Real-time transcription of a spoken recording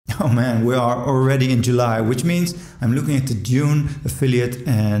Oh man, we are already in July, which means I'm looking at the June affiliate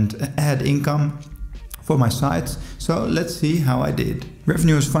and ad income for my sites. So let's see how I did.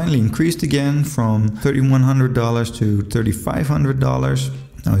 Revenue has finally increased again from $3,100 to $3,500.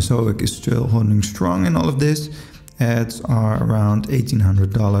 Now Ezoic is still holding strong in all of this. Ads are around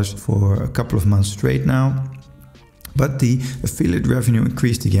 $1,800 for a couple of months straight now. But the affiliate revenue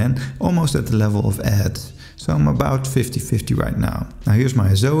increased again, almost at the level of ads. So I'm about 50-50 right now. Now here's my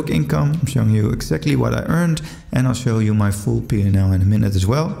Ezoic income. I'm showing you exactly what I earned, and I'll show you my full P&L in a minute as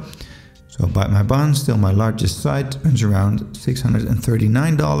well. So Bite My Bun, still my largest site, earns around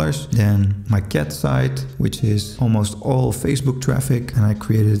 $639. Then my cat site, which is almost all Facebook traffic, and I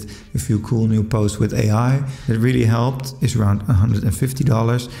created a few cool new posts with AI that really helped, is around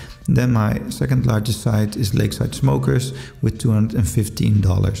 $150. And then my second largest site is Lakeside Smokers with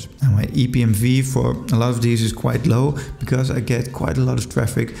 $215. And my EPMV for a lot of these is quite low because I get quite a lot of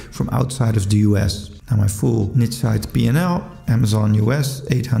traffic from outside of the US. Now my full niche site P&L, Amazon US,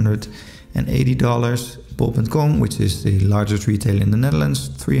 $880. Bol.com, which is the largest retailer in the Netherlands,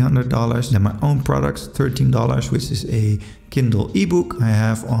 $300. Then my own products, $13, which is a Kindle ebook I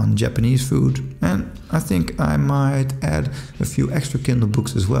have on Japanese food. And I think I might add a few extra Kindle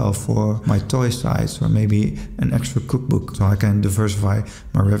books as well for my toy sites, or maybe an extra cookbook so I can diversify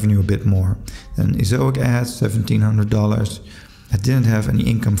my revenue a bit more. Then Ezoic ads, $1,700. I didn't have any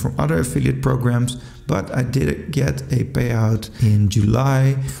income from other affiliate programs, but I did get a payout in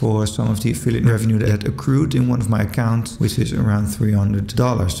July for some of the affiliate revenue that accrued in one of my accounts, which is around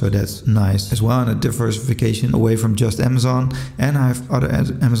 $300. So that's nice as well, and a diversification away from just Amazon. And I have other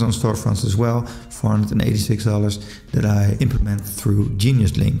Amazon storefronts as well, $486 that I implement through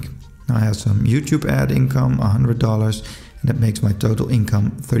Genius Link. Now I have some YouTube ad income, $100. And that makes my total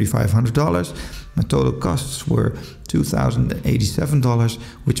income $3,500. My total costs were $2,087,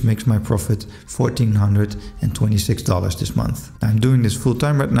 which makes my profit $1,426 this month. I'm doing this full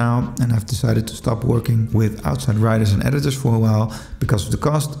time right now, and I've decided to stop working with outside writers and editors for a while because of the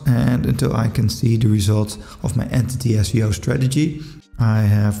cost, and until I can see the results of my entity SEO strategy. I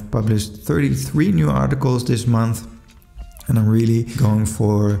have published 33 new articles this month. And I'm really going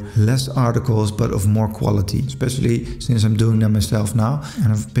for less articles, but of more quality, especially since I'm doing them myself now.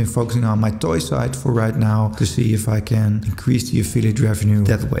 And I've been focusing on my toy site for right now to see if I can increase the affiliate revenue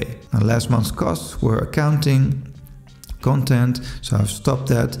that way. Now, last month's costs were accounting, content, so I've stopped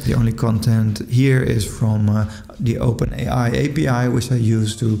that. The only content here is from the OpenAI API, which I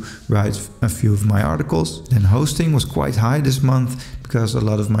use to write a few of my articles. Then hosting was quite high this month because a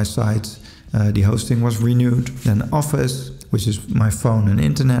lot of my sites, the hosting was renewed. Then Office, which is my phone and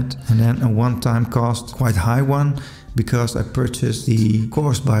internet. And then a one-time cost, quite high one, because I purchased the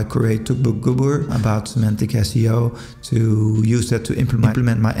course by Corey Tukbuk about semantic SEO to use that to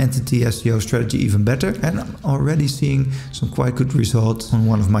implement my entity SEO strategy even better. And I'm already seeing some quite good results on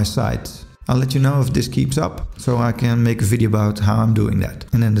one of my sites. I'll let you know if this keeps up, so I can make a video about how I'm doing that.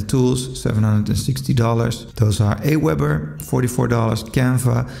 And then the tools, $760. Those are Aweber, $44.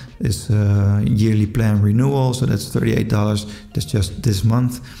 Canva is a yearly plan renewal, so that's $38. That's just this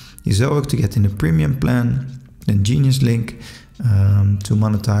month. Ezoic to get in the premium plan. Then Genius Link to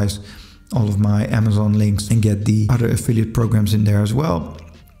monetize all of my Amazon links and get the other affiliate programs in there as well.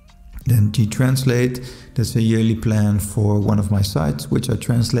 Then G-Translate, that's a yearly plan for one of my sites, which I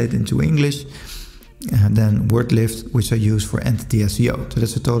translate into English. And then WordLift, which I use for entity SEO. So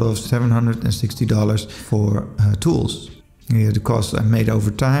that's a total of $760 for tools. Here the costs I made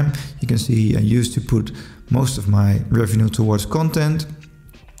over time. You can see I used to put most of my revenue towards content.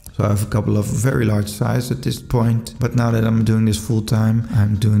 So I have a couple of very large sites at this point. But now that I'm doing this full time,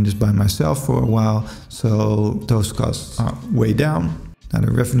 I'm doing this by myself for a while. So those costs are way down. Now the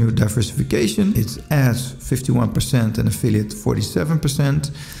revenue diversification, it's ads 51% and affiliate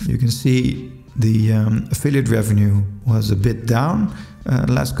 47%. You can see the affiliate revenue was a bit down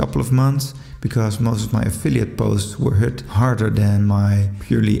the last couple of months because most of my affiliate posts were hit harder than my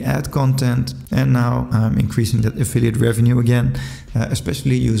purely ad content. And now I'm increasing that affiliate revenue again,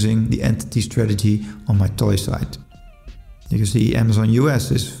 especially using the entity strategy on my toy site. You can see Amazon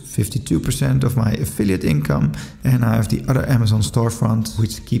US is 52% of my affiliate income, and I have the other Amazon storefront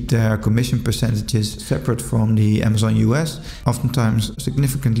which keep their commission percentages separate from the Amazon US, oftentimes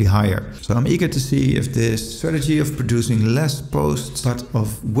significantly higher. So I'm eager to see if this strategy of producing less posts but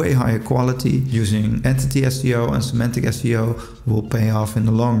of way higher quality using entity SEO and semantic SEO will pay off in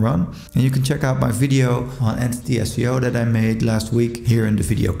the long run. And you can check out my video on entity SEO that I made last week here in the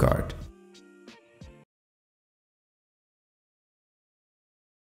video card.